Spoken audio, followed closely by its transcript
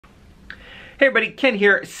Hey everybody, Ken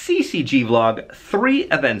here, CCG vlog. 3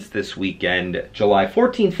 events this weekend, July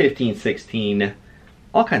 14, 15, 16.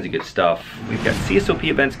 All kinds of good stuff. We've got CSOP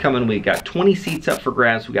events coming. We've got 20 seats up for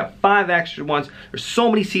grabs. We got 5 extra ones. There's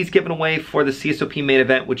so many seats given away for the CSOP main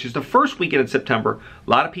event, which is the first weekend in September. A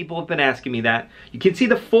lot of people have been asking me that. You can see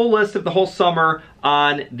the full list of the whole summer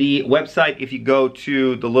on the website. If you go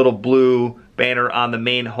to the little blue banner on the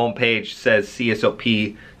main homepage, says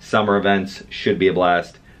CSOP summer events. Should be a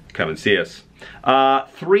blast. Come and see us.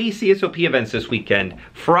 3 CSOP events this weekend.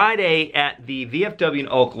 Friday at the VFW in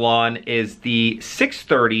Oak Lawn is the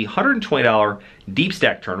 6:30 $120 deep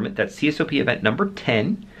stack tournament. That's CSOP event number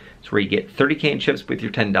 10. It's where you get 30K in chips with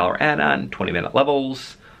your $10 add-on, 20-minute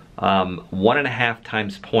levels, 1.5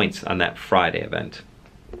 times points on that Friday event.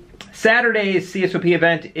 Saturday's CSOP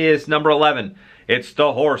event is number 11. It's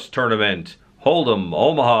the horse tournament. Hold'em,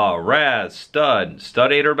 Omaha, Raz, Stud,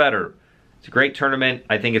 Stud 8 or better. It's a great tournament.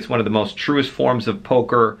 I think it's one of the most truest forms of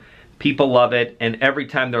poker. People love it, and every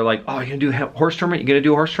time they're like, oh, you're gonna do a horse tournament? You're gonna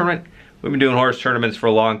do a horse tournament? We've been doing horse tournaments for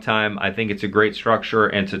a long time. I think it's a great structure,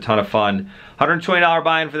 and it's a ton of fun. $120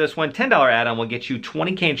 buy-in for this one. $10 add-on will get you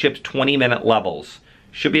 20K in chips, 20-minute levels.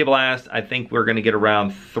 Should be a blast. I think we're gonna get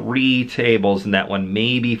around 3 tables in that one,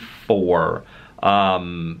 maybe 4.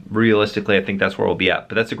 Realistically, I think that's where we'll be at.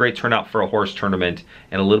 But that's a great turnout for a horse tournament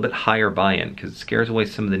and a little bit higher buy-in because it scares away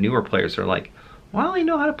some of the newer players who are like, well, I only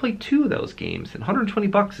know how to play 2 of those games, and 120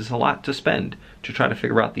 bucks is a lot to spend to try to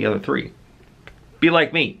figure out the other 3. Be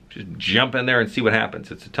like me, just jump in there and see what happens.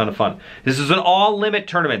 It's a ton of fun. This is an all-limit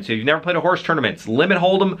tournament, so if you've never played a horse tournament, it's limit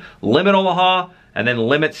Hold'em, limit Omaha, and then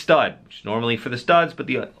limit Stud, which is normally for the studs, but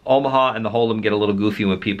the Omaha and the Hold'em get a little goofy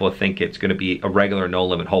when people think it's gonna be a regular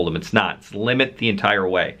no-limit Hold'em. It's not, it's limit the entire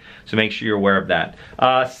way. So make sure you're aware of that.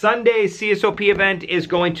 Sunday's CSOP event is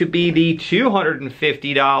going to be the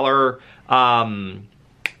 $250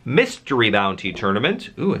 Mystery Bounty Tournament.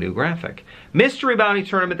 Ooh, a new graphic. Mystery Bounty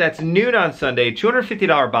Tournament, that's noon on Sunday,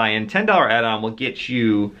 $250 buy-in, $10 add-on will get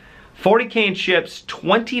you 40K in chips,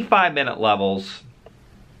 25-minute levels.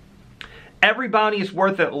 Every bounty is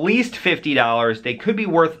worth at least $50. They could be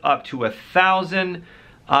worth up to $1,000.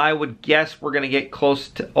 I would guess we're gonna get close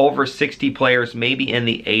to over 60 players, maybe in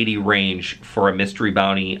the 80 range for a mystery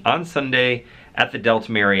bounty on Sunday at the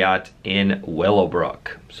Delta Marriott in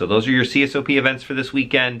Willowbrook. So those are your CSOP events for this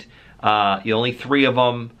weekend. Only 3 of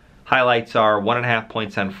them. Highlights are 1.5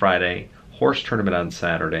 points on Friday, horse tournament on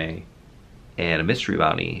Saturday, and a mystery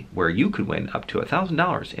bounty where you could win up to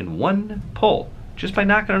 $1,000 in 1 pull just by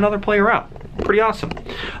knocking another player out. Pretty awesome.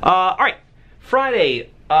 All right, Friday,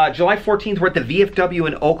 July 14th, we're at the VFW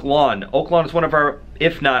in Oak Lawn. Oak Lawn is one of our,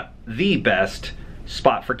 if not the best,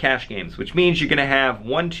 spot for cash games, which means you're gonna have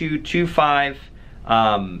 1, 2, 2, 5,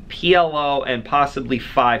 PLO, and possibly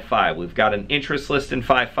 5, 5. We've got an interest list in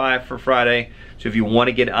 5, 5 for Friday, so if you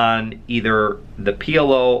wanna get on either the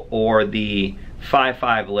PLO or the 5,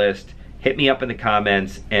 5 list, hit me up in the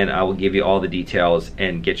comments and I will give you all the details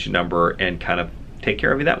and get your number and kind of take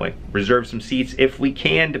care of you that way. Reserve some seats if we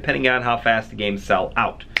can, depending on how fast the games sell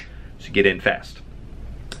out. So get in fast.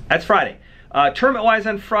 That's Friday. Tournament-wise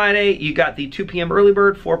on Friday, you got the 2 p.m. early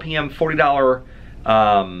bird, 4 p.m.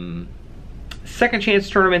 $40 second chance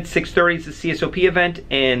tournament, 6:30 is the CSOP event,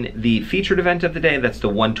 and the featured event of the day, that's the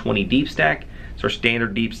 120 deep stack. It's our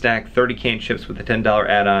standard deep stack, 30K in chips with a $10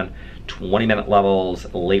 add-on, 20-minute levels,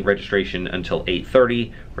 late registration until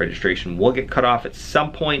 8:30. Registration will get cut off at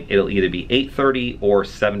some point. It'll either be 8:30 or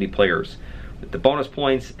 70 players. With the bonus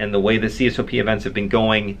points and the way the CSOP events have been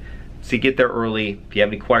going, so get there early. If you have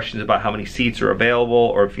any questions about how many seats are available,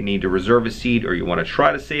 or if you need to reserve a seat, or you want to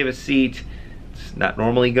try to save a seat, it's not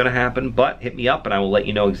normally going to happen, but hit me up and I will let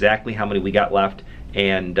you know exactly how many we got left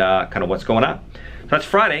and kind of what's going on. So that's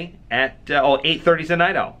Friday at 8:30 is a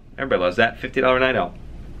night out. Everybody loves that, $50 night out.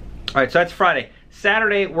 All right, so that's Friday.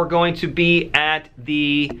 Saturday, we're going to be at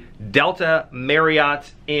the Delta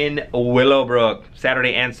Marriott in Willowbrook.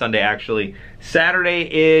 Saturday and Sunday, actually. Saturday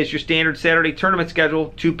is your standard Saturday tournament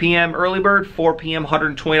schedule. 2 p.m. early bird, 4 p.m.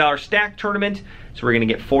 $120 stack tournament. So we're gonna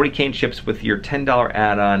get 40K in chips with your $10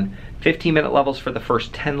 add-on. 15-minute levels for the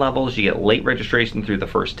first 10 levels. You get late registration through the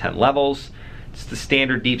first 10 levels. It's the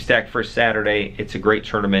standard deep stack for Saturday. It's a great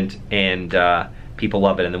tournament and people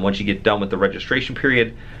love it. And then once you get done with the registration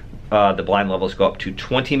period, the blind levels go up to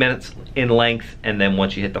 20 minutes in length, and then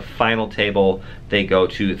once you hit the final table, they go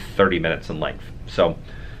to 30 minutes in length. So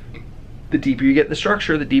the deeper you get in the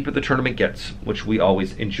structure, the deeper the tournament gets, which we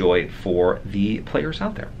always enjoy for the players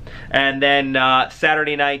out there. And then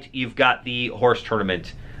Saturday night, you've got the horse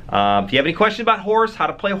tournament. If you have any questions about horse, how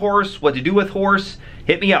to play horse, what to do with horse,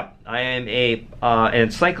 hit me up. I am an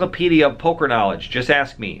encyclopedia of poker knowledge. Just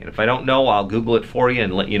ask me. And if I don't know, I'll Google it for you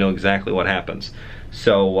and let you know exactly what happens.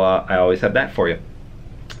 So I always have that for you.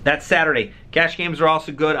 That's Saturday. Cash games are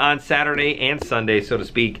also good on Saturday and Sunday, so to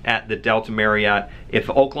speak, at the Delta Marriott. If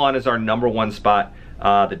Oaklawn is our #1 spot,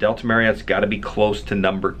 the Delta Marriott's got to be close to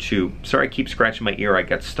 #2. Sorry, I keep scratching my ear. I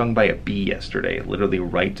got stung by a bee yesterday, literally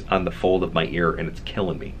right on the fold of my ear, and it's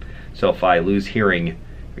killing me. So if I lose hearing,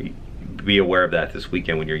 be aware of that this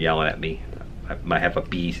weekend when you're yelling at me. I might have a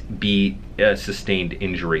bee sustained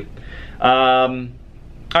injury. All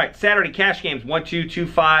right, Saturday cash games 1, 2, 2,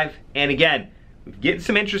 5, and again, we're getting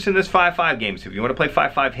some interest in this 5-5 game, so if you want to play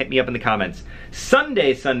 5-5, hit me up in the comments.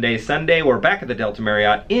 Sunday, we're back at the Delta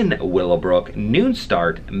Marriott in Willowbrook. Noon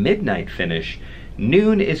start, midnight finish.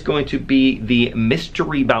 Noon is going to be the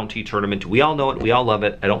Mystery Bounty Tournament. We all know it, we all love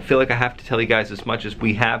it. I don't feel like I have to tell you guys as much as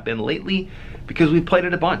we have been lately because we've played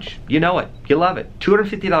it a bunch. You know it, you love it.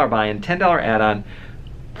 $250 buy-in, $10 add-on.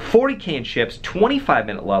 40K in chips,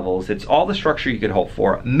 25-minute levels. It's all the structure you could hope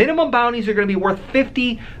for. Minimum bounties are going to be worth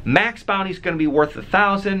 50. Max bounties going to be worth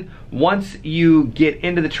 1,000. Once you get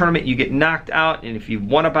into the tournament, you get knocked out, and if you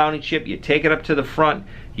won a bounty chip, you take it up to the front.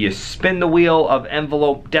 You spin the wheel of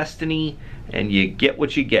envelope destiny, and you get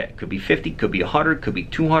what you get. Could be 50, could be 100, could be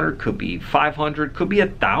 200, could be 500, could be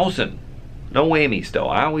 1,000. No whammies, though.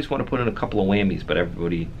 I always want to put in a couple of whammies, but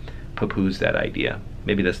everybody poo-poos that idea.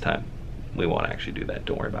 Maybe this time we won't actually do that.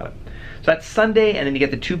 Don't worry about it. So that's Sunday, and then you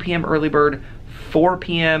get the 2 p.m. early bird. 4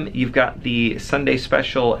 p.m. you've got the Sunday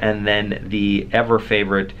special, and then the ever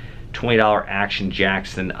favorite $20 Action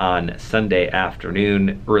Jackson on Sunday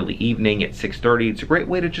afternoon, early evening at 6:30. It's a great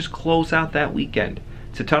way to just close out that weekend.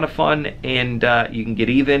 It's a ton of fun, and you can get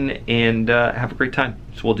even and have a great time.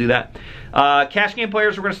 So we'll do that. Cash game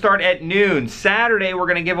players, we're going to start at noon. Saturday, we're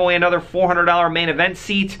going to give away another $400 main event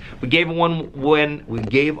seat. We gave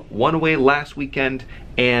one away last weekend,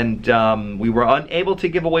 and we were unable to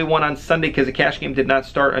give away one on Sunday because the cash game did not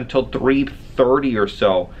start until 3:30 or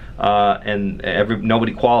so, and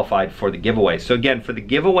nobody qualified for the giveaway. So again, for the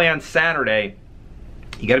giveaway on Saturday,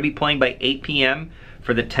 you got to be playing by 8 p.m.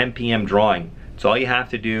 for the 10 p.m. drawing. It's all you have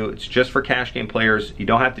to do. It's just for cash game players. You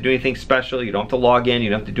don't have to do anything special. You don't have to log in. You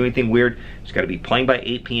don't have to do anything weird. You just got to be playing by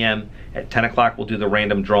 8 p.m. At 10 o'clock, we'll do the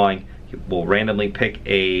random drawing. We'll randomly pick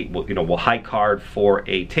we'll high card for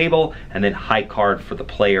a table and then high card for the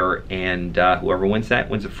player, and whoever wins that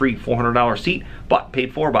wins a free $400 seat, but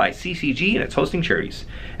paid for by CCG, and it's hosting charities.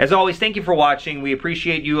 As always, thank you for watching. We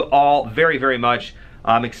appreciate you all very, very much.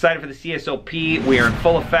 I'm excited for the CSOP. We are in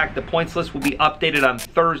full effect. The points list will be updated on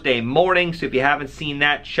Thursday morning, so if you haven't seen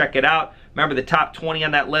that, check it out. Remember, the top 20 on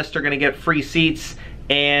that list are going to get free seats,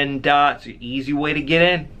 and it's an easy way to get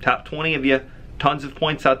in. Top 20 of you. Tons of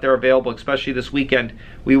points out there available, especially this weekend.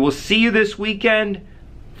 We will see you this weekend,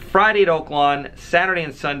 Friday at Oaklawn, Saturday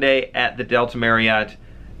and Sunday at the Delta Marriott.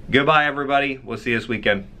 Goodbye, everybody. We'll see you this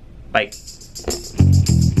weekend. Bye.